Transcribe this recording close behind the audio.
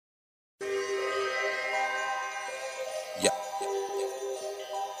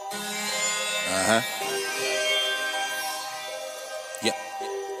Yeah.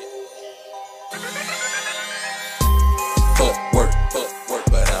 Fuck work,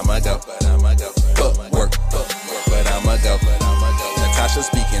 but I'ma go. Fuck work, but I'ma go. Natasha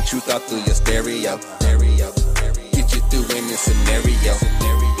speaking truth out through your stereo. Get you through any scenario.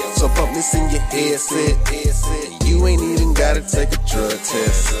 So pump this in your headset. And you ain't even gotta take a drug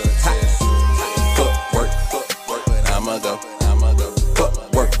test. Fuck work, but I'ma go.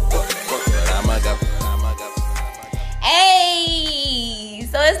 Fuck work, but I'ma go. Hey,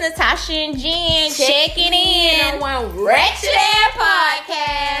 so it's Natasha and Jen checking in on one Ratchet Air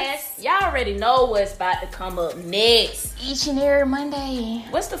Podcast. Y'all already know what's about to come up next. Each and every Monday.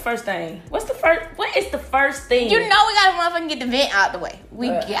 What's the first thing? What is the first thing? You know we gotta motherfucking get the vent out the way. We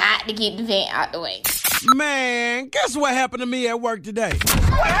got to get the vent out the way. Man, guess what happened to me at work today? What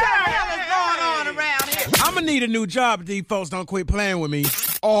the hell is going on around here? I'm gonna need a new job if these folks don't quit playing with me.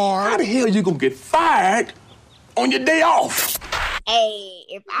 Or How the hell you gonna get fired on your day off? Hey,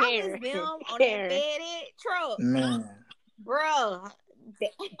 if I was them on that FedEx truck, Man. bro,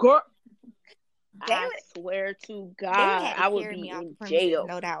 Girl, they I would, swear to they would God, have to I would carry be me off in the premises, jail.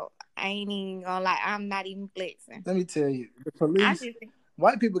 no doubt. I ain't even gonna lie. I'm not even flexing. Let me tell you, the I police, just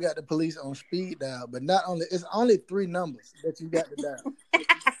white people got the police on speed dial, but it's only 3 numbers that you got to dial.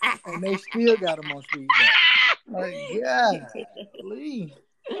 And they still got them on speed dial. Like, yeah, please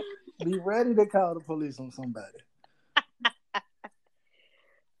be ready to call the police on somebody.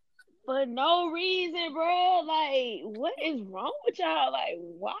 For no reason, bro. Like, what is wrong with y'all? Like,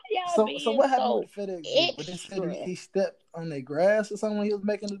 why y'all being So what happened with FedEx? But they said extra? he stepped on their grass or something when he was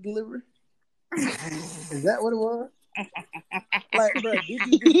making the delivery. Is that what it was? Like, bro, did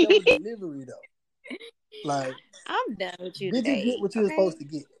you get your delivery though? Like, I'm done with you did today. you get what you were supposed to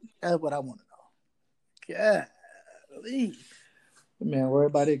get? That's what I want to know. Golly. Man, worry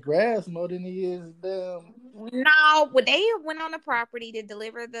about that grass more than he is damn. No, but they went on the property to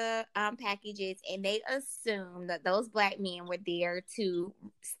deliver the packages, and they assumed that those black men were there to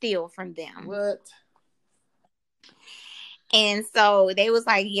steal from them. What? And so they was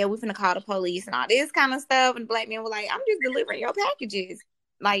like, yeah, we're finna call the police and all this kind of stuff. And the black men were like, I'm just delivering your packages.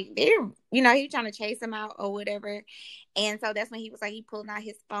 Like, they're, he was trying to chase them out or whatever. And so that's when he was like, he pulling out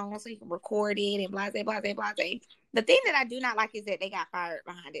his phone so he can record it and blase, blase, blase. The thing that I do not like is that they got fired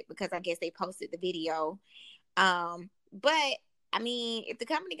behind it because I guess they posted the video. But I mean, if the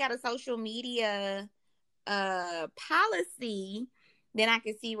company got a social media policy, then I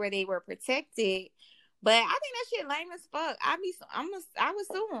can see where they were protected. But I think that shit lame as fuck. I would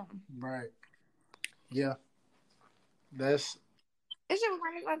sue them. Right. Yeah. It's just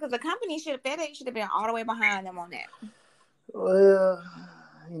lame because the company FedEx should have been all the way behind them on that. Well,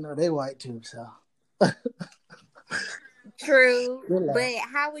 they white too, so. True, but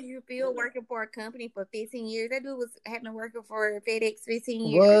how would you feel working for a company for 15 years? That dude had been working for FedEx 15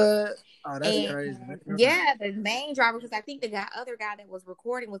 years. What? Oh, that's crazy. Yeah, the main driver, because I think the other guy that was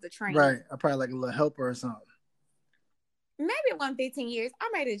recording was a trainer. Right, probably like a little helper or something. Maybe it wasn't 15 years. I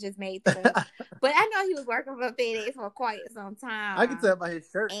might have just made that up. But I know he was working for FedEx for quite some time. I can tell by his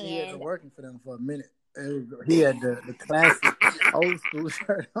shirt he had been working for them for a minute. He had the classic old school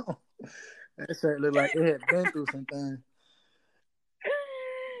shirt on. That shirt looked like it had been through something.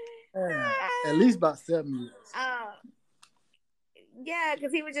 At least about 7 years. Yeah,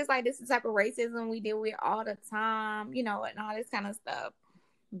 because he was just like, this is the type of racism we deal with all the time, and all this kind of stuff.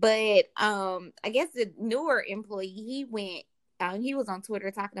 But I guess the newer employee, he was on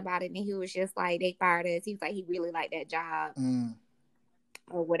Twitter talking about it, and he was just like, they fired us. He was like, he really liked that job,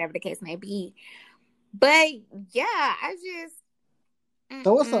 or whatever the case may be. But yeah, I just.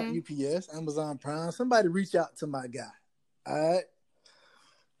 So what's up, UPS, Amazon Prime? Somebody reach out to my guy. All right,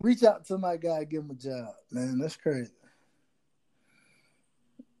 reach out to my guy, give him a job, man. That's crazy.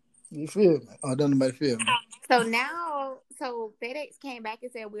 You feel me? Oh, don't nobody feel me? So FedEx came back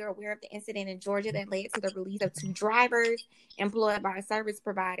and said, we're aware of the incident in Georgia that led to the release of 2 drivers employed by a service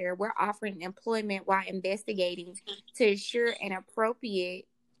provider. We're offering employment while investigating to ensure an appropriate.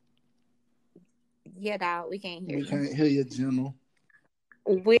 Yeah, dog, we can't hear you. We can't hear you, General.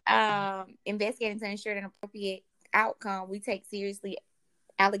 We're investigating to ensure an appropriate outcome. We take seriously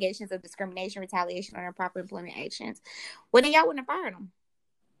allegations of discrimination, retaliation, or improper employment actions. Well, then y'all wouldn't have fired them.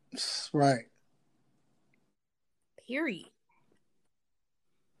 Right. Period.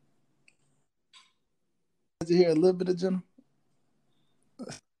 Did you hear a little bit of Jenna?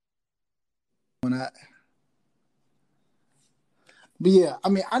 But yeah, I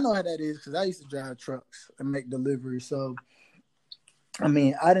mean, I know how that is because I used to drive trucks and make deliveries. So, I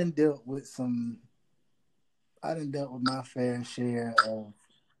mean, I done dealt with my fair share of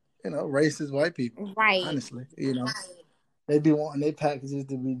racist white people. Right. Honestly, they be wanting their packages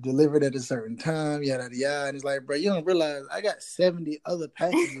to be delivered at a certain time, yada yada yada. And it's like, bro, you don't realize I got 70 other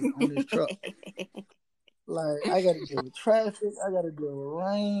packages on this truck. Like, I got to deal with traffic, I got to deal with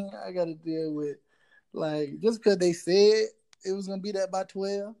rain, I got to deal with just because they said it was gonna be that by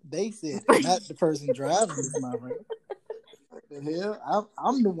 12, they said it, not the person driving this motherfucker. What the hell?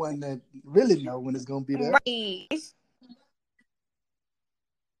 I'm the one that really know when it's gonna be there. Right.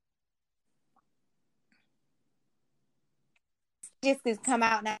 Just could come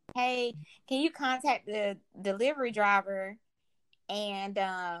out now. Hey, can you contact the delivery driver and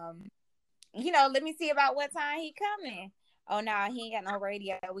let me see about what time he coming. Oh no, he ain't got no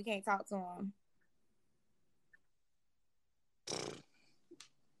radio. We can't talk to him.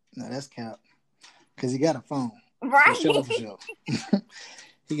 No, that's cap. Cause he got a phone. Right. For sure.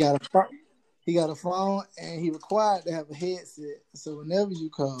 He got a phone, and he required to have a headset. So whenever you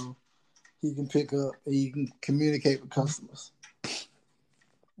call, he can pick up and you can communicate with customers.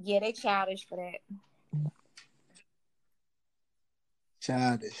 Yeah, they childish for that.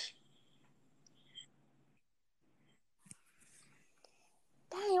 Childish.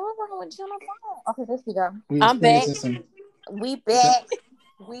 Dang, what's wrong with Jennifer? Okay, there we go. I'm back. We back.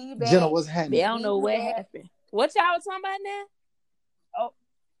 We back. Jenna, what's happening? I don't know what happened. What y'all was talking about now? Oh,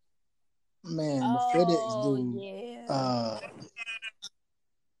 man, the FedEx dude. Yeah.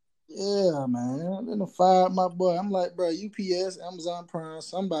 Yeah, man. Then they fired my boy. I'm like, bro, UPS, Amazon Prime,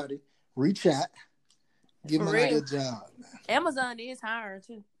 somebody reach out, give him a good job, man. Amazon is hiring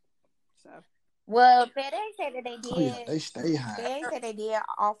too. So. Well, FedEx said that they did. Oh, yeah, they stay high. FedEx said they did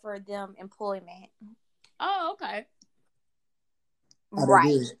offer them employment. Oh, okay.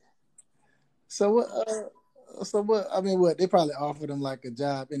 Right. So what? I mean, what? They probably offered them like a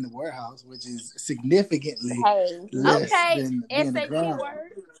job in the warehouse, which is significantly less than being a driver.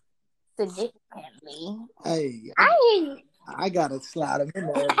 Significantly. Hey, I gotta slide them in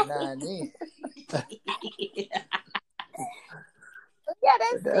there every now and then. Yeah,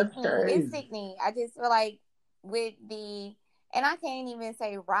 that's sickening. It's sickening. I just feel like with and I can't even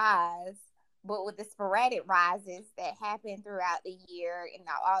say rise, but with the sporadic rises that happen throughout the year and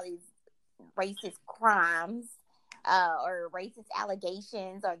all these racist crimes or racist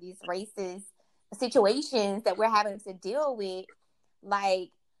allegations or these racist situations that we're having to deal with,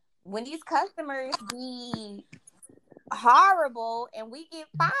 like when these customers be horrible and we get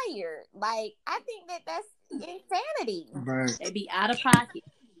fired, like I think that's insanity. Right. They be out of pocket.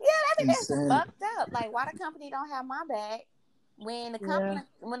 Yeah, I think that's fucked up. Like, why the company don't have my back when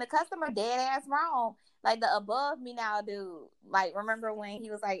the customer dead ass wrong? Like the above me now dude. Like, remember when he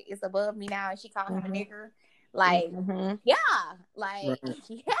was like, "It's above me now," and she called him a nigger? Like, yeah, like,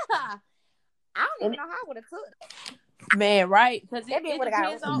 yeah. I don't even know how I would have cooked. Man, right? Because it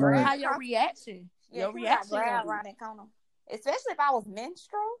depends on how your reaction. Yeah, your reaction around that corner, especially if I was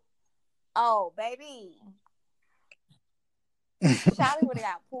menstrual. Oh, baby. Charlie would have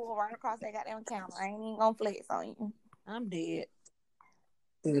got pulled right across that goddamn counter. I ain't even gonna flex on you. I'm dead.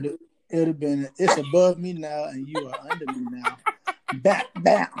 It would have been, it's above me now and you are under me now.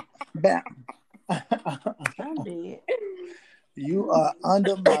 Bam. I'm dead. You are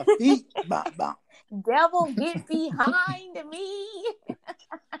under my feet. Bam. Devil, get behind me.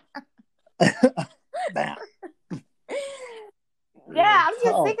 Bam. Yeah, I'm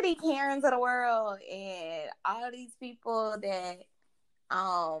just sick of these Karens of the world and all these people that,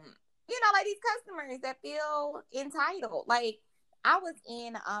 like these customers that feel entitled. Like, I was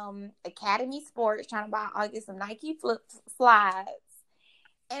in Academy Sports trying to buy August some Nike flip slides.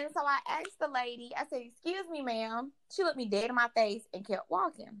 And so I asked the lady, I said, "Excuse me, ma'am." She looked me dead in my face and kept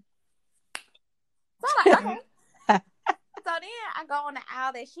walking. So I'm like, okay. So then I go on the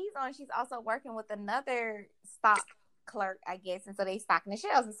aisle that she's on. She's also working with another stock clerk, I guess. And so they stocking the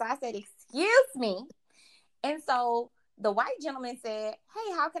shelves. And so I said, "Excuse me." And so the white gentleman said,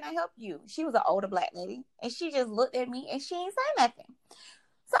 "Hey, how can I help you?" She was an older black lady. And she just looked at me and she ain't say nothing.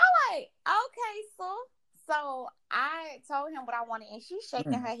 So I'm like, okay, so. So I told him what I wanted, and she's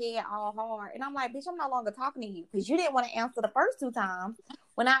shaking her head all hard. And I'm like, "Bitch, I'm no longer talking to you because you didn't want to answer the first 2 times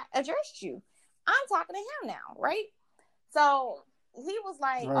when I addressed you. I'm talking to him now, right?" So he was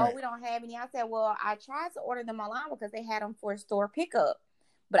like, "Oh, we don't have any." I said, "Well, I tried to order them online because they had them for store pickup,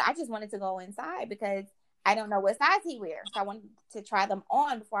 but I just wanted to go inside because I don't know what size he wears. So I wanted to try them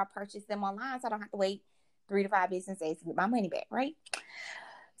on before I purchase them online so I don't have to wait 3 to 5 business days to get my money back, right?"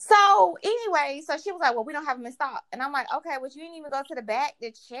 So anyway, so she was like, "Well, we don't have them in stock." And I'm like, "Okay, well, you didn't even go to the back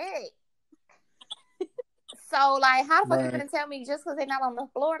to check." So, like, how the fuck you gonna tell me just because they're not on the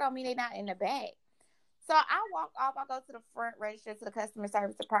floor don't mean they're not in the back? So I walk off. I go to the front register to the customer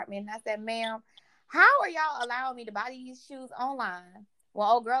service department, and I said, "Ma'am, how are y'all allowing me to buy these shoes online?" Well,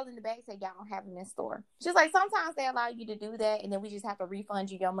 old girl in the back said, "Y'all don't have them in store." She's like, "Sometimes they allow you to do that, and then we just have to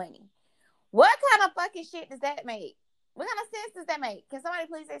refund you your money." What kind of fucking shit does that make? What kind of sense does that make? Can somebody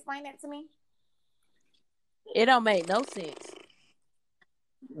please explain that to me? It don't make no sense.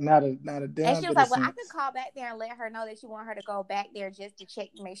 Not a And damn she bit was like, of "Well, I sense. could call back there and let her know that you want her to go back there just to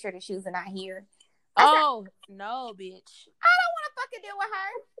check to make sure the shoes are not here." Oh, no, bitch. I don't want to fucking deal with her.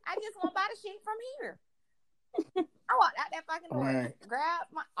 I just want to buy the shit from here. I walked out that fucking door, Right.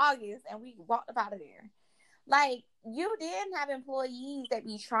 grabbed my August, and we walked up out of there. Like, you didn't have employees that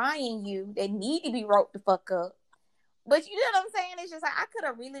be trying you that need to be roped the fuck up. But you know what I'm saying? It's just like I could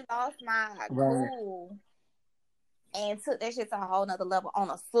have really lost my cool and took that shit to a whole nother level on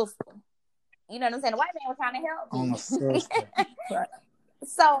a sister. You know what I'm saying? The white man was trying to help me. On a sister.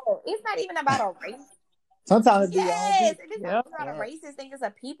 So it's not even about a race. Sometimes it be your own Yes, people. it is not about a racist thing. It's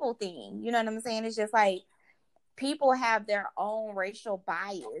a people thing. You know what I'm saying? It's just like people have their own racial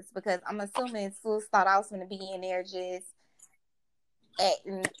bias because I'm assuming Sus thought I was going to be in there just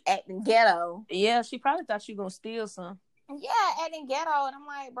acting ghetto. Yeah, she probably thought you were going to steal some. Yeah, acting ghetto. And I'm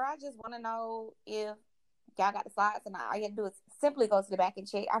like, bro, I just want to know if y'all got the slides or not. All you have to do is simply go to the back and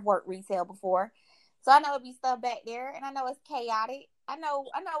check. I've worked retail before. So I know it'd be stuff back there. And I know it's chaotic. I know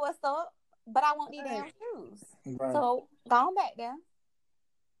what's up. But I want these damn shoes. Right. So go on back there.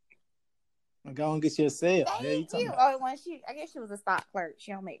 Go and get your sale. Thank you. Oh, I guess she was a stock clerk.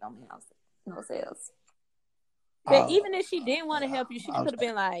 She don't make no sales. But even if she didn't want to help you, she could have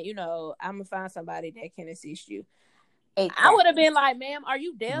been like, I'm gonna find somebody that can assist you. Exactly. I would have been like, "Ma'am, are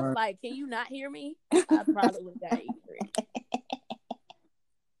you deaf? Right. Like, can you not hear me?" I probably would have got angry.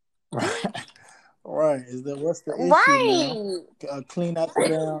 Right. What's the issue? Right. Clean out the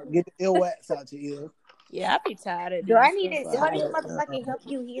down. Get the earwax out your ear. Yeah, I'd be tired of Do I need to motherfucking help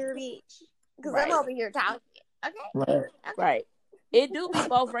you here, bitch? Because I'm over here talking. Okay. Right. Okay. Right. It do be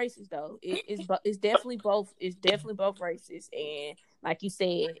both races though. It's definitely both. It's definitely both races, and like you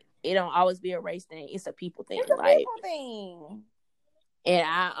said, it don't always be a race thing. It's a people thing. It's a people thing. And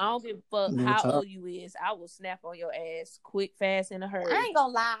I don't give a fuck how old you is. I will snap on your ass quick, fast, in a hurry. I ain't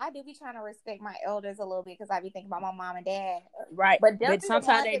gonna lie. I do be trying to respect my elders a little bit because I be thinking about my mom and dad. Right. But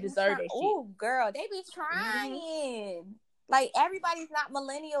sometimes they deserve that shit. Oh, girl, they be trying. Mm-hmm. Like, everybody's not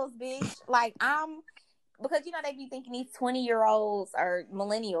millennials, bitch. Like, because, they be thinking these 20-year-olds are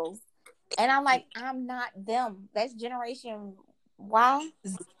millennials. And I'm like, I'm not them. That's generation Y.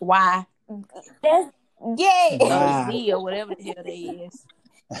 Y. Yeah. Or Z or whatever the hell they is.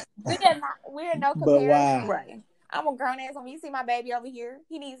 We're no comparison. Right. I'm a grown ass. When you see my baby over here,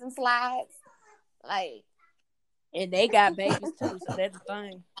 he needs some slides. Like, and they got babies too, so that's the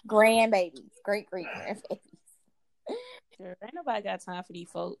thing. Grandbabies. Great grandbabies. Sure. Ain't nobody got time for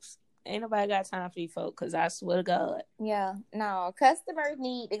these folks. Because I swear to God. Yeah. No. Customers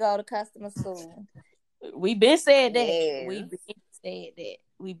need to go to customer school. We've been saying that. Yes.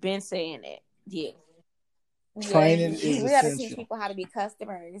 We've been saying that. Yeah. Training is essential. We gotta teach people how to be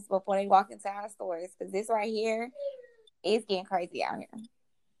customers before they walk into our stores, because this right here is getting crazy out here.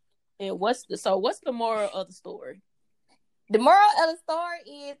 And what's the moral of the story? The moral of the story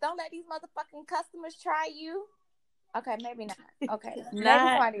is don't let these motherfucking customers try you. Okay, maybe not. Okay,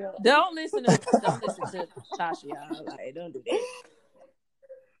 don't listen to Tasha, y'all. Like, don't do that.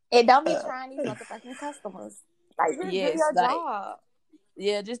 And don't be trying these motherfucking customers. Like, just do your job.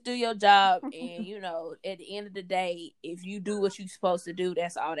 Yeah, just do your job, and at the end of the day, if you do what you're supposed to do,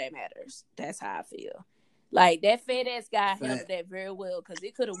 that's all that matters. That's how I feel. Like, that FedEx guy handled that very well, because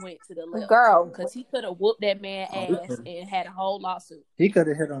it could have went to the left, girl, because he could have whooped that man ass and had a whole lawsuit. He could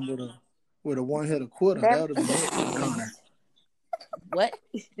have hit him with a one-hitter quitter. That would have been it, Connor. What?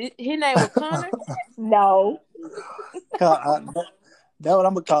 His name was Connor? No. That's what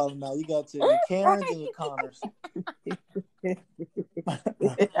I'm gonna call him now. You got your Karens and your Connors.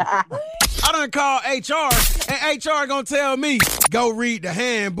 I done call HR, and HR gonna tell me, go read the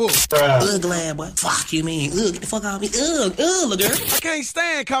handbook. Ugh, lad, boy. Fuck you mean? Ugh, get the fuck out of me. Ugh, girl. I can't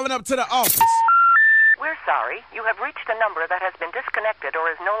stand calling up to the office. We're sorry. You have reached a number that has been disconnected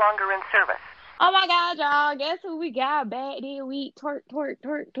or is no longer in service. Oh my God, y'all. Guess who we got back there? We twerk,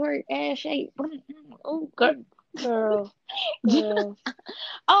 ass shape. Oh, girl. Oh,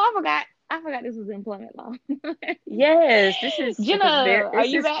 I forgot this was employment law. Yes, this is Jenna. Are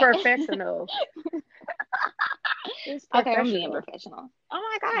you back? Professional? Okay, I'm being professional. Oh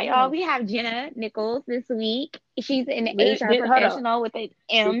my God, y'all! We have Jenna Nichols this week. She's an HR professional with an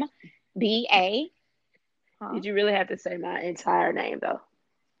MBA. Huh? Did you really have to say my entire name though?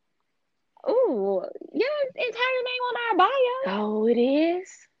 Ooh, your entire name on our bio. Oh, it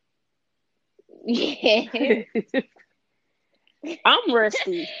is. Yeah. I'm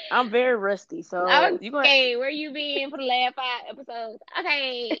rusty. I'm very rusty. So you going Okay, where you been for the last 5 episodes?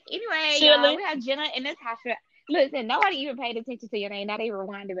 Okay, anyway, y'all, chilling? we have Jenna and Natasha. Listen, nobody even paid attention to your name. Now they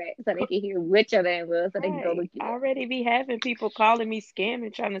rewind it back so they can hear what your name was, so they can go Right. look you I up. already be having people calling me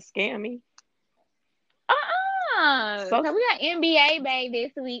scamming, trying to scam me. So we got NBA Bay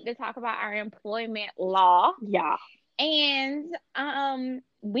this week to talk about our employment law. Yeah. And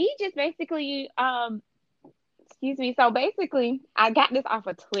we just basically excuse me. So basically, I got this off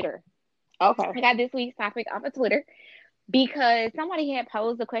of Twitter. Okay. I got this week's topic off of Twitter because somebody had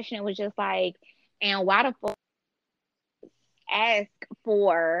posed a question. It was just like, and why the fuck ask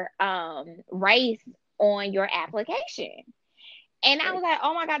for race on your application? And I was like,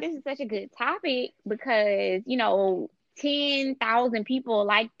 oh my God, this is such a good topic because, 10,000 people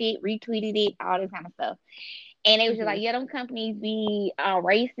liked it, retweeted it, all this kind of stuff. And they was just like, yeah, them companies be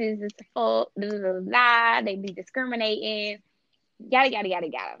racist as fuck, blah, blah, blah, they be discriminating, yada, yada, yada,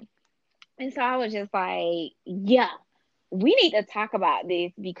 yada. And so I was just like, yeah, we need to talk about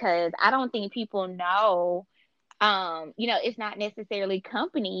this because I don't think people know, it's not necessarily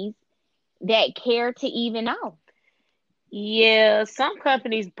companies that care to even know. Yeah, some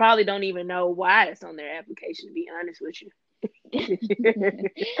companies probably don't even know why it's on their application, to be honest with you.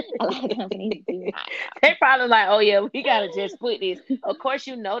 A lot of companies do not know. They probably like, oh yeah, we gotta just put this. Of course,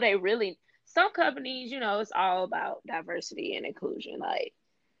 they really, some companies, it's all about diversity and inclusion. Like,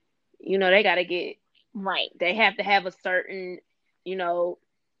 they gotta get right. They have to have a certain,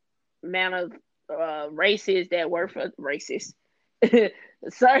 amount of races that work for racists. a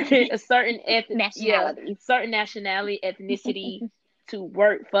certain nationality, certain nationality, ethnicity to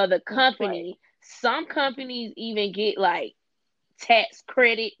work for the company. Right. Some companies even get like tax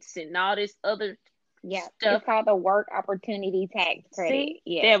credits and all this other stuff. It's called the Work Opportunity Tax Credit.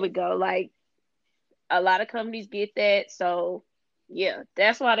 Yeah, there we go. Like a lot of companies get that, so yeah,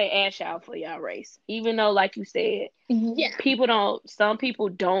 that's why they ask y'all for y'all race. Even though, like you said, some people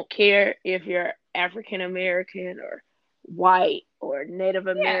don't care if you're African American or white or Native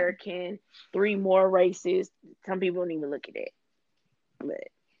American, 3 more races. Some people don't even look at it. But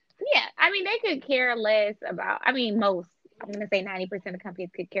yeah, I mean, they could care less about, most, I'm going to say 90% of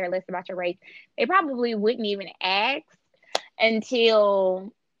companies could care less about your race. They probably wouldn't even ask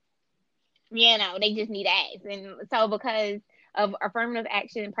until, they just need to ask. And so because of affirmative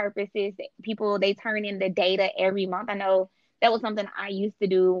action purposes, people, they turn in the data every month. I know that was something I used to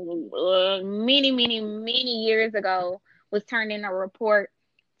do many, many, many years ago, was turn in a report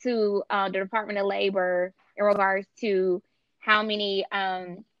to the Department of Labor in regards to how many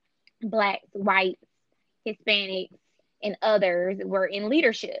Blacks, whites, Hispanics, and others were in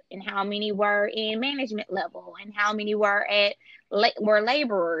leadership, and how many were in management level, and how many were were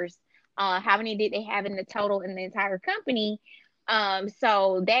laborers. How many did they have in the total in the entire company?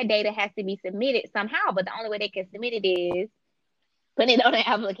 So that data has to be submitted somehow, but the only way they can submit it is put it on an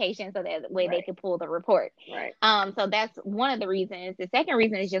application so that way they can pull the report. Right. So that's one of the reasons. The second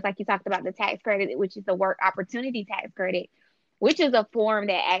reason is just like you talked about, the tax credit, which is the Work Opportunity Tax Credit, which is a form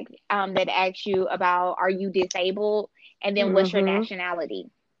that asks you about, are you disabled, and then what's your nationality.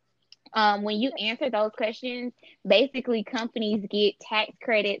 When you answer those questions, basically companies get tax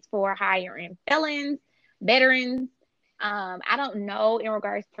credits for hiring felons, veterans. I don't know in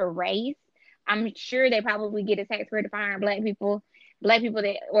regards to race. I'm sure they probably get a tax credit for hiring Black people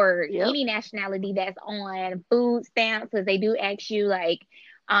that, or any nationality that's on food stamps, because they do ask you like,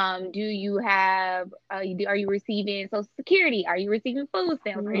 do you have, are you receiving Social Security? Are you receiving food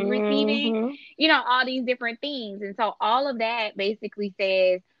stamps? Are you receiving, all these different things? And so all of that basically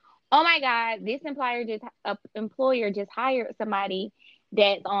says, oh my God, this employer just hired somebody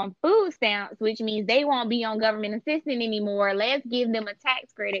that's on food stamps, which means they won't be on government assistance anymore. Let's give them a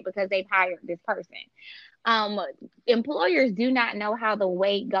tax credit because they've hired this person. Employers do not know how the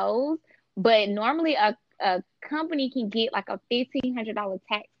weight goes, but normally a company can get like a $1,500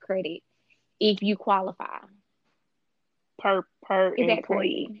 tax credit if you qualify per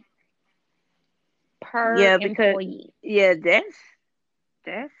employee. Per employee. Yeah,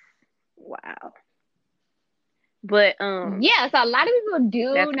 that's wow. But so a lot of people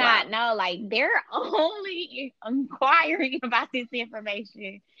do not know, like they're only inquiring about this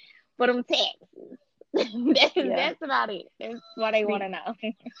information for them taxes. That's about it. That's what they want to know.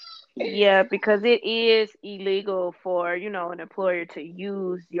 Yeah, because it is illegal for, an employer to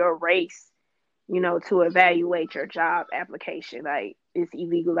use your race, to evaluate your job application. Like, it's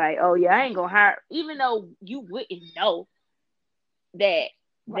illegal. Like, oh yeah, I ain't gonna hire, even though you wouldn't know that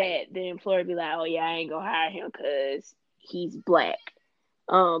Right. that the employer be like, oh yeah, I ain't gonna hire him because he's black.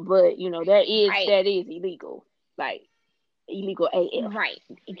 But that is Right. illegal, like illegal AF. Right.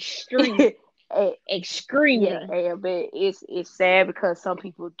 Extreme. Extremely. Yeah, but it's sad because some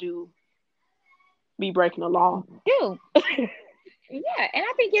people do be breaking the law. Do. Yeah, and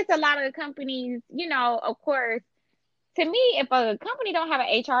I think it's a lot of companies, of course, to me, if a company don't have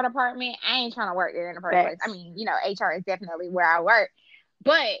an HR department, I ain't trying to work there in the first place. I mean, HR is definitely where I work,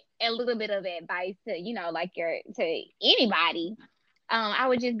 but a little bit of advice to, to anybody, I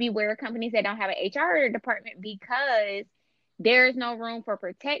would just beware of companies that don't have an HR department because there's no room for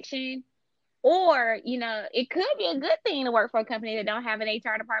protection. Or, it could be a good thing to work for a company that don't have an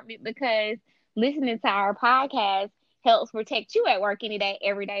HR department because listening to our podcast helps protect you at work any day,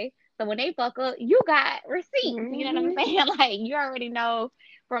 every day. So when they fuck up, you got receipts. Mm-hmm. You know what I'm saying? Like, you already know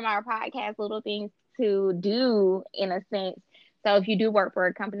from our podcast little things to do in a sense. So if you do work for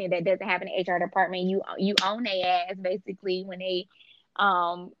a company that doesn't have an HR department, you own their ass basically when they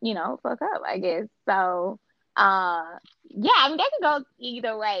fuck up, I guess. So yeah, I mean that could go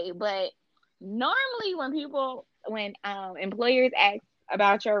either way, but normally when employers ask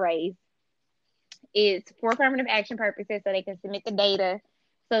about your race, it's for affirmative action purposes so they can submit the data.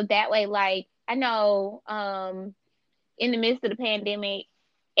 So that way, like, I know in the midst of the pandemic,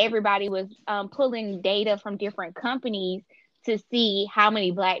 everybody was pulling data from different companies to see how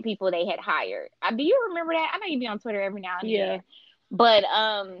many Black people they had hired. Do you remember that? I know you be on Twitter every now and then. But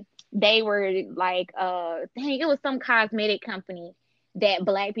they were like, it was some cosmetic company that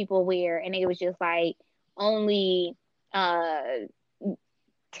Black people wear, and it was just like only 10%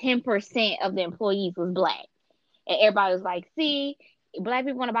 of the employees was Black, and everybody was like, "See, Black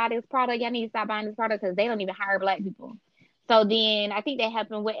people want to buy this product. Y'all need to stop buying this product because they don't even hire Black people." So then I think that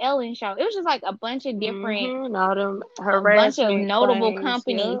happened with Ellen Show. It was just like a bunch of different, a bunch of notable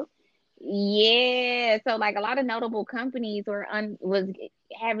companies. Yep. Yeah, so like a lot of notable companies was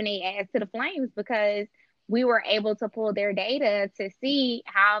having their ass to the flames because we were able to pull their data to see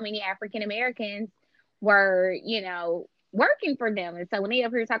how many African Americans were, working for them. And so when they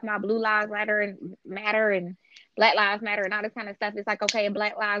up here talking about Blue Lives Matter and Black Lives Matter and all this kind of stuff, it's like, okay, if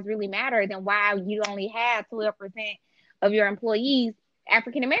Black lives really matter, then why you only have 12% of your employees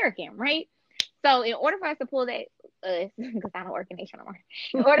African American, right? So in order for us to pull that, because I don't work in HR no more,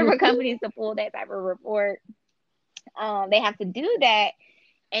 in order for companies to pull that type of report, they have to do that.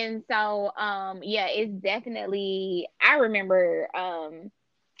 And so, yeah, it's definitely, I remember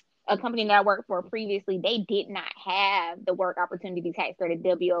a company that I worked for previously, they did not have the Work Opportunity Tax Credit,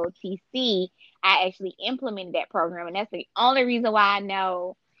 WOTC. I actually implemented that program, and that's the only reason why I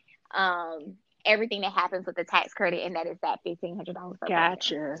know everything that happens with the tax credit, and that is that $1,500 per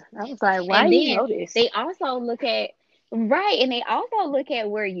Gotcha. person. I was like, why do you know this? They also look at and they also look at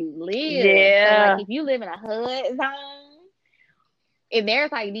where you live. Yeah. So like if you live in a HUD zone, if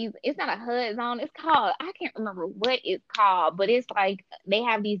there's like these, it's not a HUD zone. It's called, I can't remember what it's called, but it's like they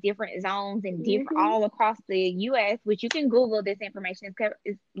have these different zones and different all across the U.S. Which you can Google this information.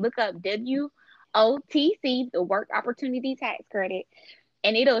 It's look up WOTC, the Work Opportunity Tax Credit.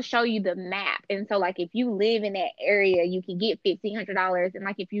 And it'll show you the map. And so, like, if you live in that area, you can get $1,500. And,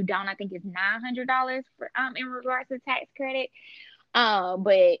 like, if you don't, I think it's $900 for in regards to tax credit.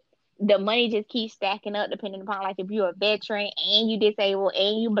 But the money just keeps stacking up depending upon, like, if you're a veteran and you disabled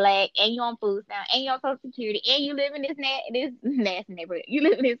and you Black and you on food stamp and you on Social Security and you live in this nasty neighborhood. You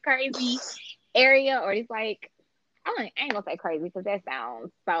live in this crazy area, or it's like, I ain't gonna say crazy because that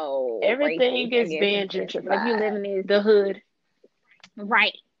sounds so everything racist, is being gentrified. Like, you live in the hood.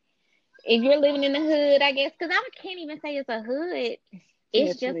 Right. If you're living in the hood, I guess, because I can't even say it's a hood.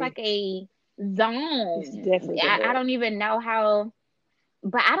 It's just like a zone. It's definitely I don't even know how,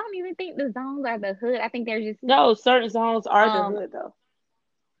 but I don't even think the zones are the hood. I think they're just... No, certain zones are the hood, though.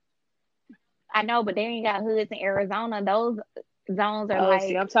 I know, but they ain't got hoods in Arizona. Those zones are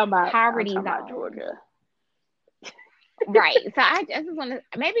see, I'm talking about poverty zones. About Georgia. Right. So I just want to...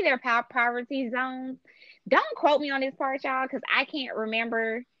 Maybe they're poverty zones. Don't quote me on this part, y'all, because I can't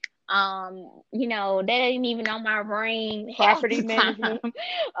remember. That ain't even on my brain. Property management.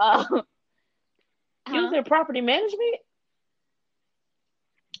 You said property management?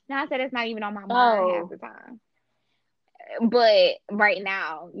 No, I said it's not even on my mind half the time. But right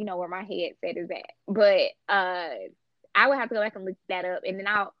now, where my headset is at. But I would have to go back and look that up, and then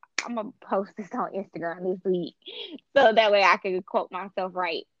I'm gonna post this on Instagram this week, so that way I can quote myself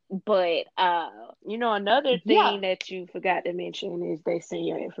right. But another thing that you forgot to mention is they send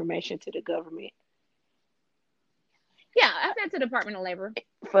your information to the government. Yeah, I sent to the Department of Labor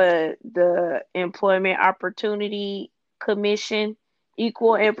for the Employment Opportunity Commission.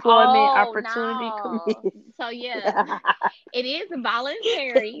 Equal Employment Oh Opportunity no. Committee. So yeah, it is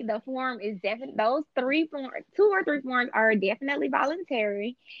voluntary. The form is definitely those 3 forms, 2 or 3 forms are definitely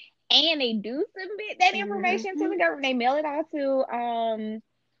voluntary, and they do submit that information to the government. They mail it out to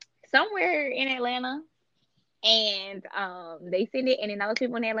somewhere in Atlanta, and they send it, and then those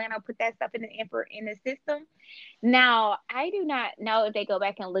people in Atlanta put that stuff in the system. Now, I do not know if they go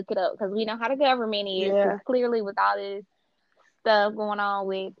back and look it up because we know how the government is. Yeah. Because clearly, with all this stuff going on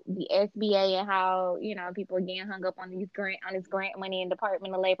with the SBA and how people are getting hung up on this grant money and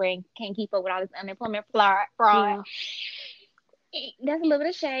Department of Labor and can't keep up with all this unemployment fraud. Yeah. That's a little bit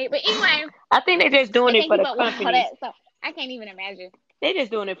of shade, but anyway, I think they're just doing they it can't for keep the up with all companies. that. So I can't even imagine. They're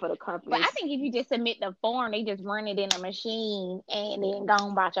just doing it for the But companies. I think if you just submit the form, they just run it in a machine and then go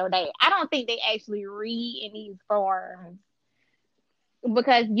on about your day. I don't think they actually read in these forms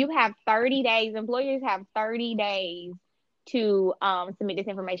because you have 30 days. Employers have 30 days to submit this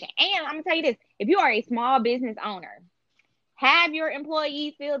information. And I'm gonna tell you this: if you are a small business owner, have your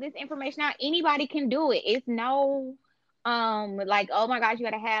employees fill this information out. Anybody can do it. It's no like, oh my gosh, you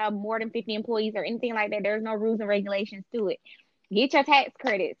gotta have more than 50 employees or anything like that. There's no rules and regulations to it. Get your tax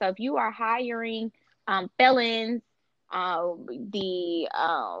credit. So if you are hiring felons, the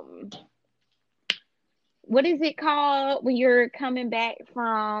what is it called when you're coming back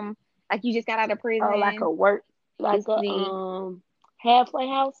from, like, you just got out of prison? Oh, like a halfway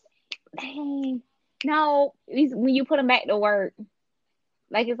house? Dang. No, it's when you put them back to work.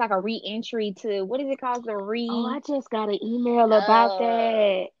 Like, it's like a re-entry to, what is it called? Oh, I just got an email about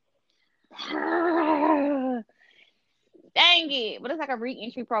that. Dang it. But it's like a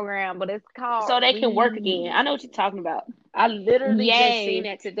re-entry program, but it's called So they can work again. I know what you're talking about. I literally just seen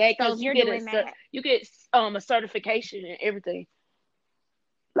that today So because if you're doing that, you get a certification and everything.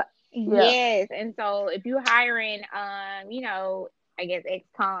 Yes. And so if you're hiring, I guess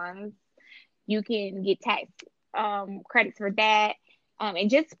ex-cons, you can get tax credits for that. And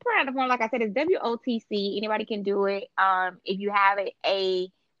just put out the form, like I said, it's WOTC. Anybody can do it. If you have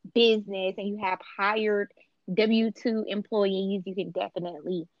a business and you have hired W-2 employees, you can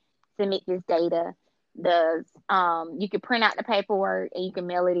definitely submit this data. You can print out the paperwork and you can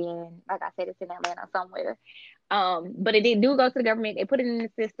mail it in. Like I said, it's in Atlanta somewhere. But it do go to the government. They put it in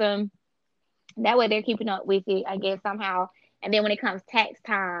the system. That way they're keeping up with it, I guess, somehow. And then when it comes tax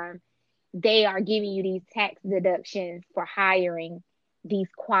time, they are giving you these tax deductions for hiring these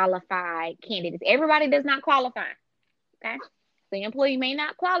qualified candidates. Everybody does not qualify. Okay? So your employee may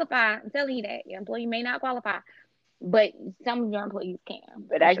not qualify. I'm telling you that. Your employee may not qualify. But some of your employees can.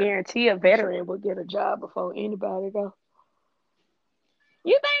 But I guarantee a veteran will get a job before anybody go.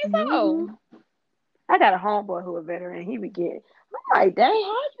 You think so? I got a homeboy who a veteran. He be getting. I'm like, dang,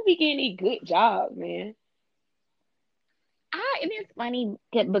 how you be getting these good jobs, man? And it's funny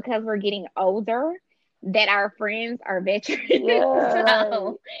because we're getting older that our friends are veterans. Yeah,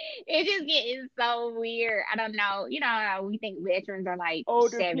 So it's just getting so weird. I don't know. You know how we think veterans are like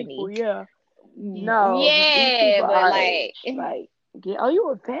older 70. people, yeah. No. Yeah, but like, oh,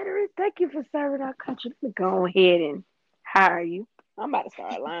 you a veteran? Thank you for serving our country. Let me go ahead and hire you. I'm about to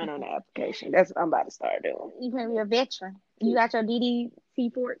start lying on the application. That's what I'm about to start doing. You can be a veteran. You got your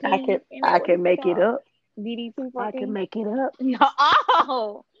DD-T 14. I can make it up. DD-T 14. I can make it up.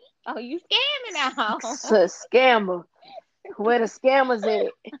 Oh, you scamming now. It's a scammer. Where the scammers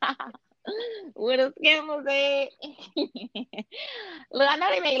at? Where the scammers at? Look, I know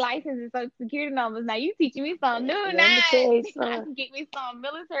they make licenses and social security numbers. Now you teaching me something new. Let now me tell you I something. can get me some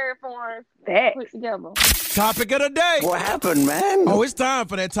military forms put together. Topic of the day. What happened, man? Oh, it's time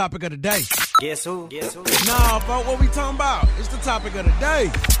for that topic of the day. Guess who? Nah, folks, what we talking about? It's the topic of the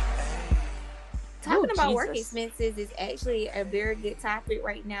day. Talking about work expenses is actually a very good topic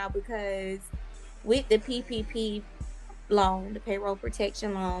right now because with the PPP loan, the payroll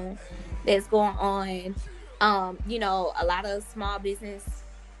protection loan that's going on, a lot of small business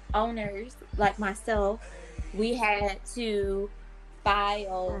owners like myself, we had to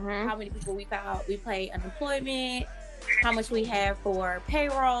file how many people we filed. We pay unemployment, how much we have for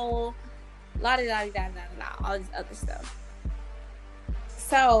payroll, all this other stuff.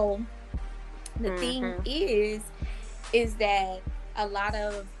 So the thing is that a lot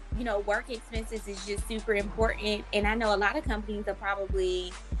of work expenses is just super important, and I know a lot of companies are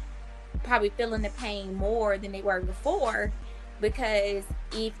probably feeling the pain more than they were before, because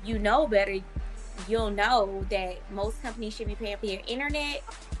if you know better, you'll know that most companies should be paying for your internet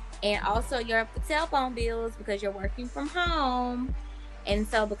and also your cell phone bills because you're working from home. And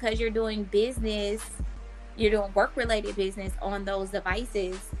so because you're doing work-related business on those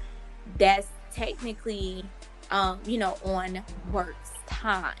devices, that's technically on work's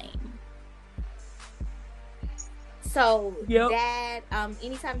time. So that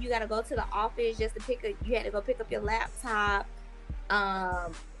anytime you gotta go to the office just to you had to go pick up your laptop,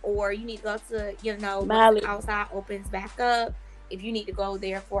 or you need to go to, once the outside opens back up, if you need to go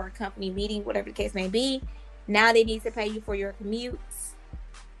there for a company meeting, whatever the case may be, now they need to pay you for your commutes.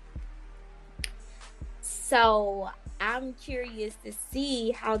 So I'm curious to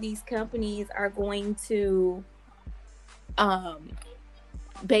see how these companies are going to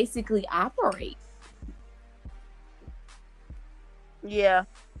basically operate. Yeah,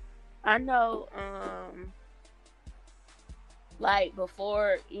 I know. Like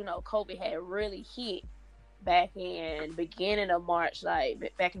before, COVID had really hit back in beginning of March.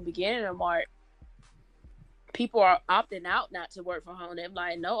 Like back in beginning of March, people are opting out not to work from home. They're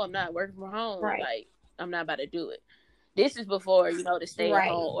like, no, I'm not working from home. Right. Like I'm not about to do it. This is before the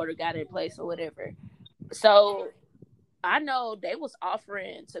stay-at-home order got in place or whatever. So I know they was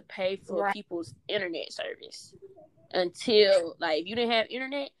offering to pay for people's internet service until, like, if you didn't have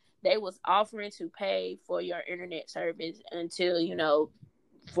internet, they was offering to pay for your internet service until,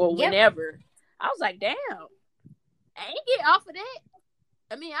 for whenever. I was like, damn, I ain't get off of that.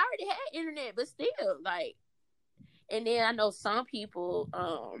 I mean, I already had internet, but still, like, and then I know some people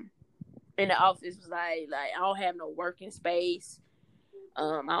in the office was like, I don't have no working space.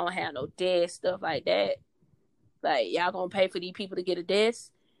 I don't have no desk, stuff like that. Like, y'all gonna pay for these people to get a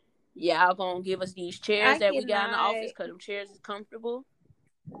desk? Y'all gonna give us these chairs that we got in the office because them chairs is comfortable?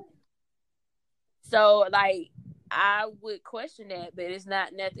 So, like, I would question that, but it's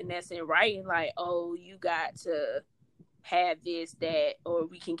not nothing that's in writing. Like, oh, you got to have this, that, or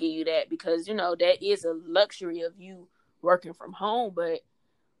we can give you that, because that is a luxury of you working from home. But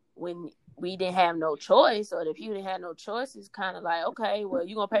when we didn't have no choice, or if you didn't have no choice, it's kind of like, okay, well,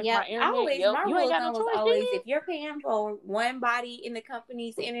 you gonna pay for my internet? You ain't got no choice. Always, if you're paying for one body in the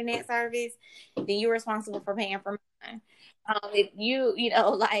company's internet service, then you're responsible for paying for mine. If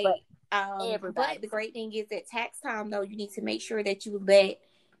but the great thing is that tax time, though, you need to make sure that you let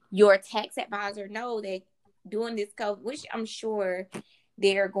your tax advisor know that doing this code, which I'm sure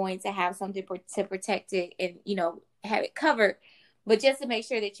they're going to have something to protect it and, have it covered. But just to make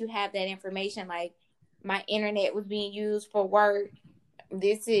sure that you have that information, like, my internet was being used for work.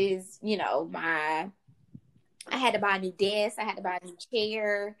 This is, I had to buy a new desk. I had to buy a new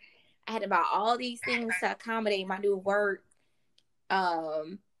chair. I had to buy all these things to accommodate my new work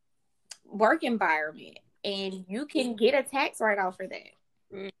environment. And you can get a tax write-off for that.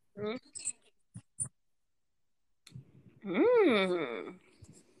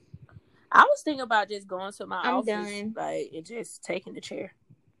 I was thinking about just going to my office, done. Like, and just taking the chair.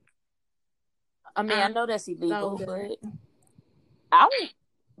 I mean, I know that's illegal, but I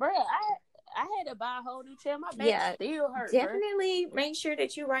had to buy a whole new chair. My back still hurt. Definitely make sure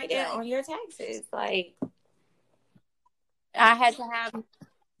that you write that on your taxes. Like, I had to have.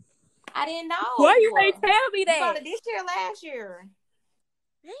 I didn't know. Why you ain't tell me that? You bought it this year, last year.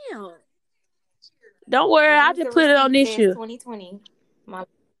 Damn. Don't worry, I just put it on this year. 2020.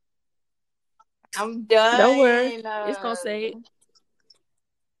 I'm done. Don't worry, it's gonna say it.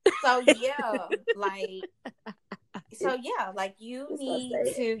 So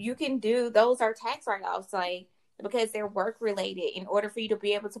you can do, those are tax write-offs, like, because they're work related. In order for you to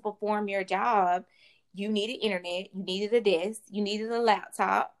be able to perform your job, you needed internet, you needed a desk, you needed a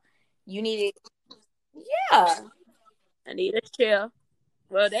laptop, you needed, I need a chair.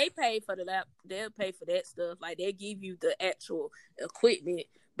 Well, they pay for the they'll pay for that stuff. Like, they give you the actual equipment,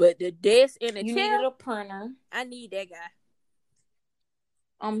 but the desk and the chair, you needed a printer. I need that guy.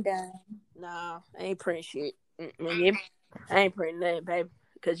 I'm done. Nah, I ain't print shit. I ain't printing nothing, baby.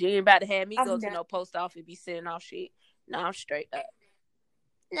 Because you ain't about to have me go to no post office and be sending off shit. Nah, I'm straight up.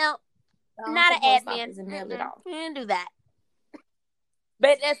 No, not an admin. We didn't do that.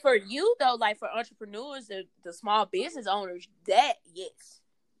 But as for you, though, like, for entrepreneurs, the small business owners, that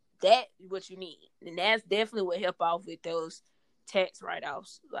what you need. And that's definitely what help off with those tax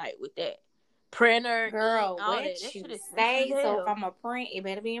write-offs, like, with that. Printer, girl, what you say? So if I'm a print, it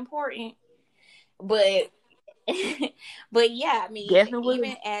better be important. But yeah, I mean, definitely.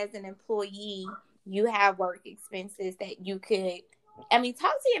 Even as an employee, you have work expenses that you could. I mean,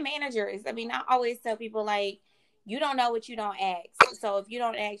 talk to your managers. I mean, I always tell people, like, you don't know what you don't ask. So if you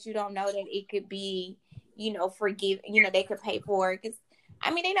don't ask, you don't know that it could be, forgive. They could pay for it, because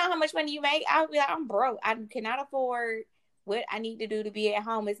I mean, they know how much money you make. I'll be like, I'm broke. I cannot afford what I need to do to be at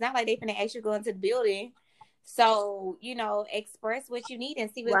home. It's not like they finna ask you to go into the building. So, express what you need and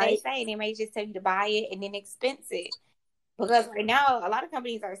see what they say. They may just tell you to buy it and then expense it. Because right now, a lot of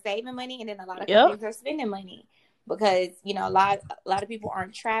companies are saving money and then a lot of companies are spending money. because a lot of people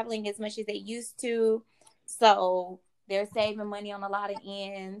aren't traveling as much as they used to, so they're saving money on a lot of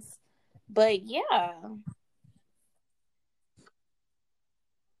ends. But yeah,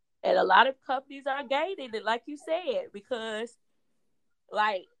 and a lot of companies are gaining it, like you said, because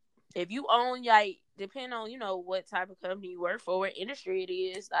like if you own, like, depending on what type of company you work for, what industry it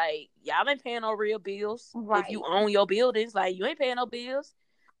is, like y'all ain't paying no real bills. right. If you own your buildings, like you ain't paying no bills.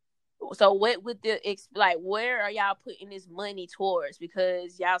 So what would where are y'all putting this money towards?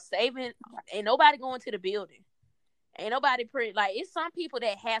 Because y'all saving, ain't nobody going to the building. Ain't nobody it's some people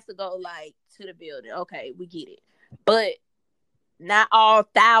that has to go to the building. Okay, we get it. But not all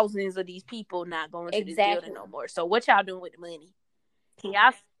thousands of these people not going to this building no more. So what y'all doing with the money? Can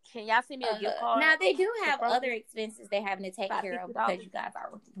y'all send me a gift card? Now they do have other expenses they're having to take care of because you guys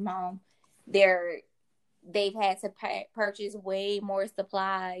are working from home. They've had to purchase way more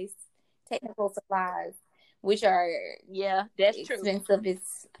supplies, technical supplies, which are that's expensive. True.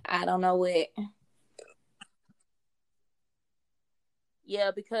 It's I don't know what.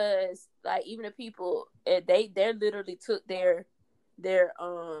 Yeah, because even the people they literally took their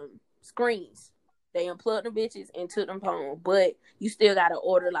screens. They unplugged them bitches and took them home. But you still gotta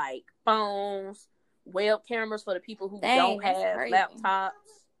order phones, web cameras for the people who don't have laptops.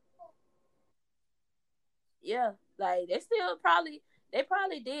 Yeah, they still probably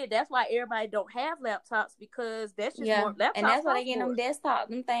did. That's why everybody don't have laptops, because that's just more laptops. And that's why they get them desktop,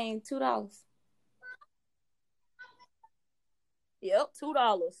 them things $2. Yep,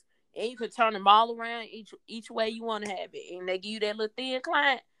 $2. And you could turn them all around each way you want to have it. And they give you that little thin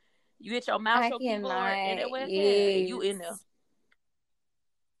client. You get your mouse, your keyboard, and that webcam. You in there.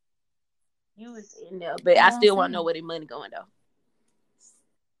 You is in there. But I still want to know where the money going, though.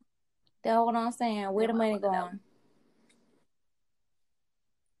 That's what I'm saying. Where the money going?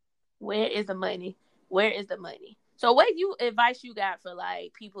 Where is the money? Where is the money? So what advice you got for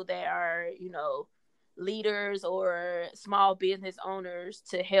people that are, leaders or small business owners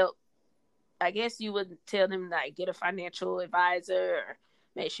to help? I guess you would tell them get a financial advisor, or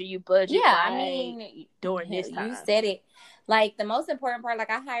make sure you budget during this time. You said it. The most important part,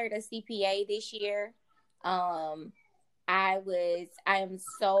 I hired a CPA this year. I am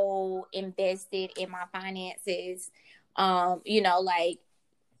so invested in my finances. I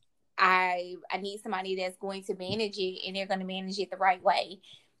need somebody that's going to manage it, and they're going to manage it the right way.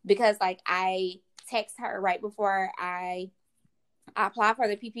 Because I text her right before I applied for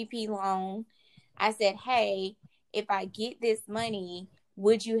the PPP loan. I said, hey, if I get this money,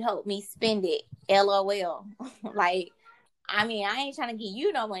 would you help me spend it? LOL. I ain't trying to give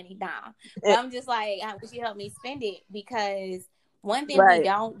you no money now. But I'm just would you help me spend it? Because one thing we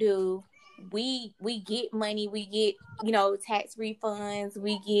don't do, we get money, we get, tax refunds,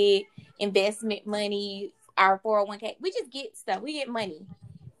 we get investment money, our 401k. We just get stuff. We get money.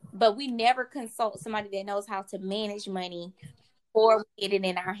 But we never consult somebody that knows how to manage money before we get it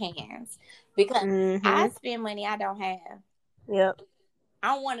in our hands. Because I spend money I don't have. Yep.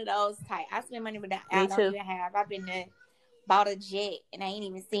 I'm one of those type. I spend money that I don't even have. I've been to bought a jet and I ain't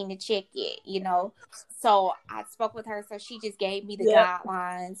even seen the check yet, So I spoke with her, so she just gave me the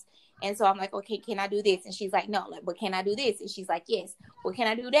guidelines. And so I'm like, okay, can I do this? And she's like, no. But can I do this? And she's like, yes. Well, can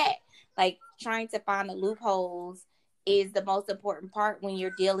I do that? Trying to find the loopholes is the most important part when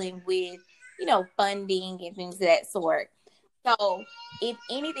you're dealing with, funding and things of that sort. So if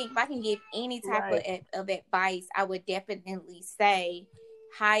anything, if I can give any type of advice, I would definitely say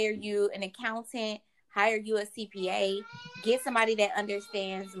hire you an accountant, hire you a CPA, get somebody that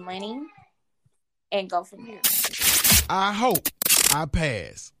understands money, and go from there. I hope I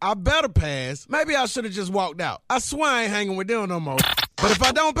pass. I better pass. Maybe I should have just walked out. I swear I ain't hanging with them no more. But if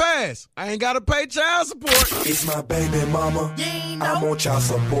I don't pass, I ain't got to pay child support. It's my baby mama. I'm on child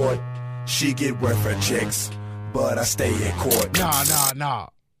support. She get welfare checks, but I stay in court. Nah.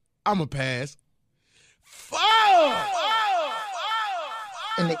 I'ma pass. Fuck!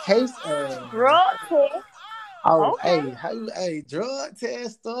 In the case of drug test. Oh, okay. Hey, drug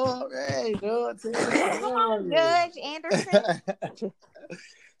test, hey, drug test. Come on, Judge Anderson.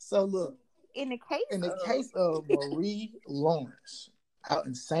 So look, in the case of Marie Lawrence out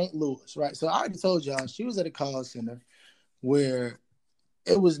in St. Louis, right? So I already told y'all she was at a call center where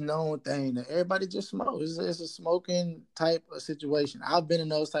it was known thing that everybody just smoked. It's a smoking type of situation. I've been in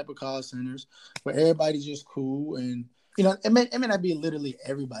those type of call centers where everybody's just cool, and it may not be literally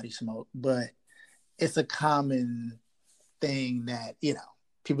everybody smoke, but it's a common thing that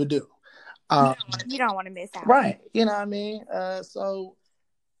people do. You don't want to miss out, right? You know what I mean? So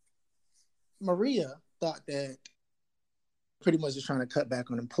Maria thought that pretty much just trying to cut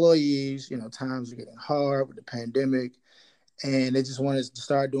back on employees. Times are getting hard with the pandemic, and they just wanted to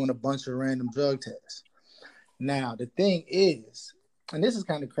start doing a bunch of random drug tests. Now, the thing is, and this is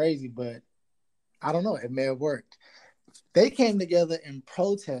kind of crazy, but I don't know, it may have worked. They came together and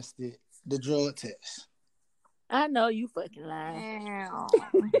protested the drug test. I know you fucking lying.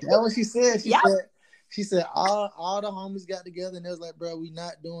 That's what she said. Yep. She said all the homies got together and they was like, bro, we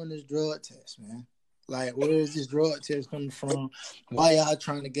not doing this drug test, man. Like, where is this drug test coming from? Why y'all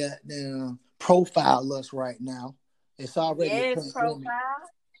trying to get them profile us right now? It's already a pandemic. Profile.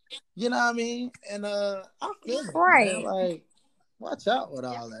 You know what I mean? And I feel it, Right. man. Like, watch out with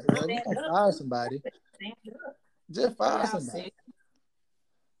all that. Like, you gonna fire somebody. Just fire somebody.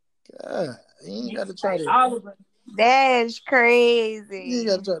 God, you ain't got to try to. That's crazy. You ain't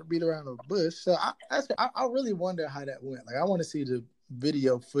got to try to beat around the bush. So I really wonder how that went. Like, I want to see the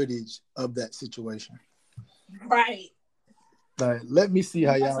video footage of that situation. Right. Like, let me see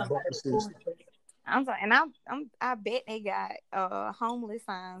how y'all bought the system. I'm sorry, and I bet they got homeless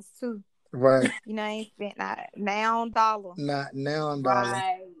signs too. Right. Ain't spent not now dollar. Not now dollar.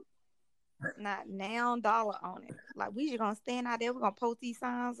 Right. Not now dollar on it. Like, we just gonna stand out there. We're gonna post these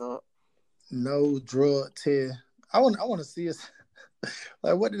signs up. No drug test. I want to see us.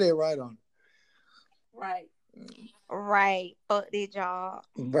 Like, what did they write on it? Right. Fuck their job.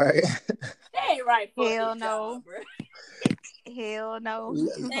 Right. They ain't right. Hell no. Hell no.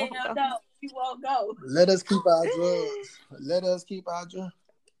 Hell no. You won't go. Let us keep our drugs. Let us keep our drugs.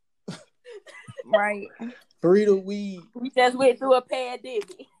 Right. Free the weed. We just went through a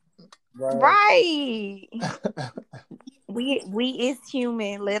pandemic. Right. We is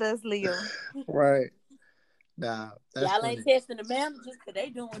human. Let us live. Right. Nah. Y'all ain't testing the managers because they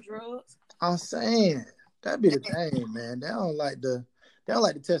doing drugs. I'm saying that'd be the thing, man. They don't like to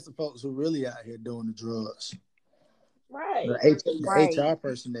test the folks who really out here doing the drugs. Right. The HR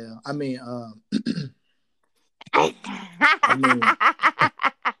personnel. I mean,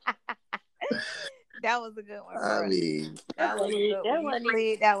 that was a good one, bro. I mean, that was a good one. You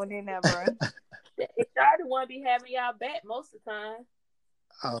slid that one in there, bro. HR the one be having y'all back most of the time.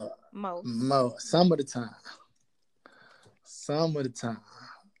 Some of the time. Some of the time.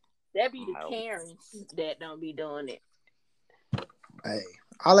 That be the Karens that don't be doing it. Hey,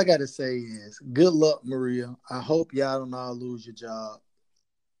 all I gotta say is good luck, Maria. I hope y'all don't all lose your job.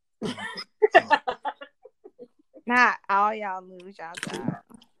 Not all y'all lose y'all job.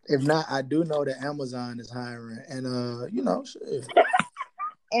 If not, I do know that Amazon is hiring, and shit.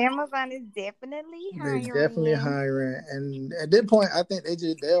 Amazon is definitely hiring. They're definitely hiring, and at that point, I think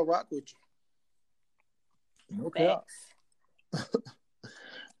they'll rock with you. No cap.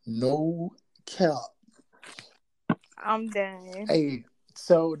 No cap. I'm done. Hey,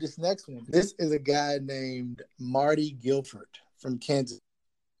 so this next one, this is a guy named Marty Guilford from Kansas.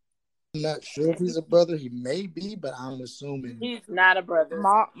 I'm not sure if he's a brother. He may be, but I'm assuming he's not a brother.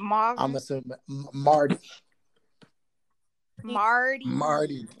 I'm assuming Marty.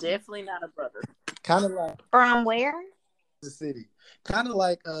 Marty. Definitely not a brother. Kind of like from where? The city. Kind of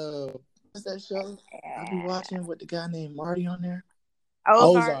like what's that show I be watching with the guy named Marty on there?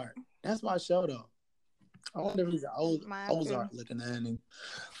 Ozark. That's my show though. I wonder if he's an Ozark looking at him.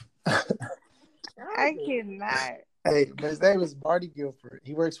 I cannot. Hey, but his name is Marty Guilford.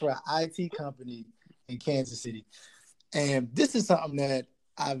 He works for an IT company in Kansas City. And this is something that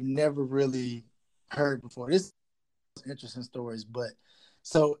I've never really heard before. This is interesting stories, but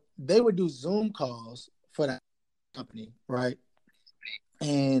so they would do Zoom calls for that company, right?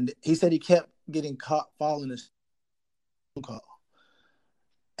 And he said he kept getting caught following this Zoom call.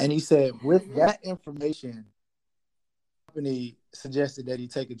 And he said with that information, the company suggested that he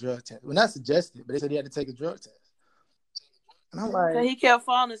take a drug test. Well, not suggested, but they said he had to take a drug test. And I'm like, so he kept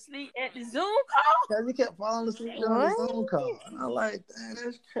falling asleep at the Zoom call? Yeah, he kept falling asleep on the Zoom call. And I'm like,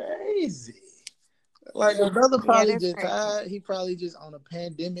 that's crazy. Like, the brother probably just tired. He probably just on a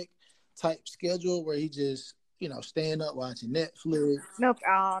pandemic type schedule where he just, staying up watching Netflix. Nope,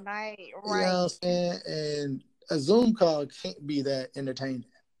 all night. Right. You know what I'm saying? And a Zoom call can't be that entertaining.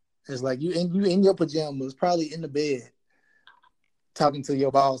 It's like you in your pajamas, probably in the bed, talking to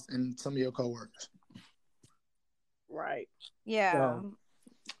your boss and some of your coworkers. Right. Yeah.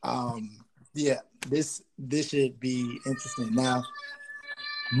 So, this should be interesting. Now,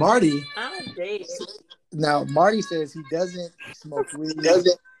 Marty. I'm dead. Now, Marty says he doesn't smoke weed.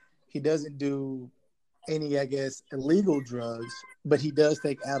 He doesn't do any, I guess, illegal drugs, but he does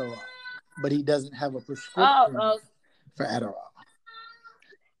take Adderall. But he doesn't have a prescription for Adderall.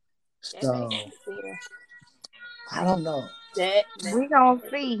 So, I don't know. We gonna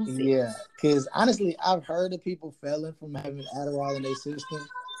see. Yeah, because honestly, I've heard of people failing from having Adderall in their system,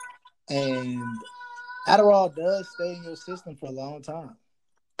 and Adderall does stay in your system for a long time.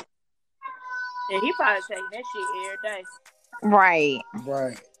 And he probably taking that shit every day. Right.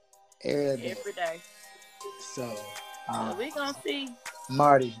 Right. Every day. So we gonna see.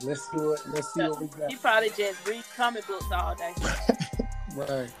 Marty, let's see what we got. He probably just read comic books all day.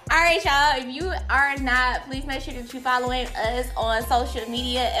 Right. All right, y'all. If you are not, please make sure that you're following us on social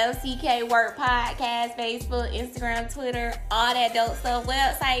media, LCK Work Podcast, Facebook, Instagram, Twitter, all that dope stuff.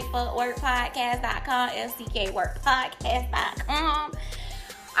 Website, fuckworkpodcast.com, LCKWorkPodcast.com.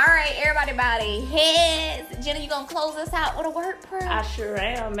 All right, everybody, heads. Jenna, you gonna close us out with a word prayer? I sure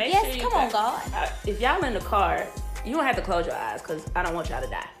am. Make yes, sure you come on, God. If y'all in the car, you don't have to close your eyes because I don't want y'all to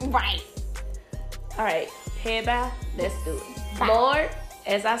die. Right. All right, head bow. Let's do it. Bye. Lord,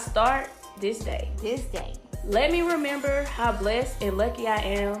 as I start this day, let me remember how blessed and lucky I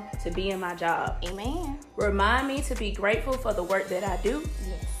am to be in my job. Amen. Remind me to be grateful for the work that I do,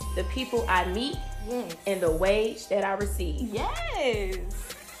 yes, the people I meet, yes, and the wage that I receive. Yes.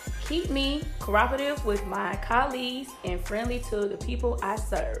 Keep me cooperative with my colleagues and friendly to the people I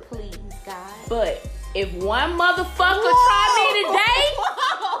serve. Please, God. But if one motherfucker try me today,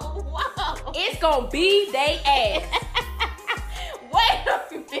 it's gonna be they ass. Wait a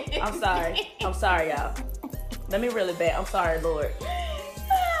minute. I'm sorry, y'all. Let me reel it back. I'm sorry, Lord.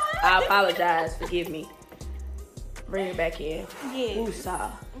 I apologize. Forgive me. Bring it back in. Yes.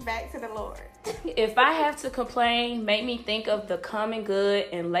 Woosah. Back to the Lord. If I have to complain, make me think of the common good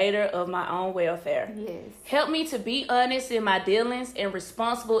and later of my own welfare. Yes. Help me to be honest in my dealings and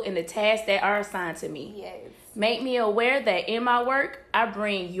responsible in the tasks that are assigned to me. Yes. Make me aware that in my work, I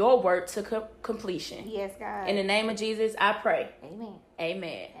bring your work to completion. Yes, God. In the name of Jesus, I pray. Amen.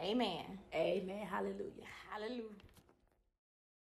 Amen. Amen. Amen. Hallelujah. Hallelujah.